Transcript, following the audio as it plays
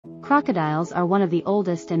Crocodiles are one of the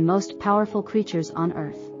oldest and most powerful creatures on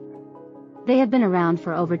Earth. They have been around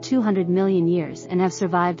for over 200 million years and have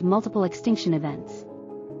survived multiple extinction events.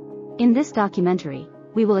 In this documentary,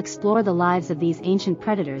 we will explore the lives of these ancient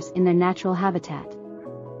predators in their natural habitat.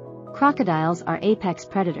 Crocodiles are apex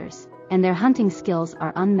predators, and their hunting skills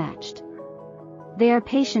are unmatched. They are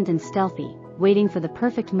patient and stealthy, waiting for the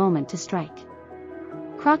perfect moment to strike.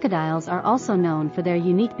 Crocodiles are also known for their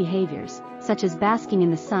unique behaviors, such as basking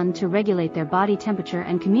in the sun to regulate their body temperature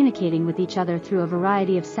and communicating with each other through a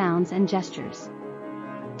variety of sounds and gestures.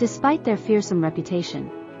 Despite their fearsome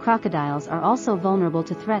reputation, crocodiles are also vulnerable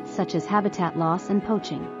to threats such as habitat loss and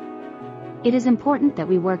poaching. It is important that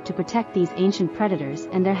we work to protect these ancient predators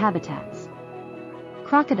and their habitats.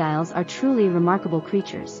 Crocodiles are truly remarkable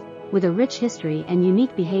creatures, with a rich history and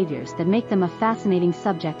unique behaviors that make them a fascinating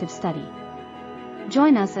subject of study.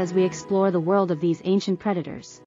 Join us as we explore the world of these ancient predators.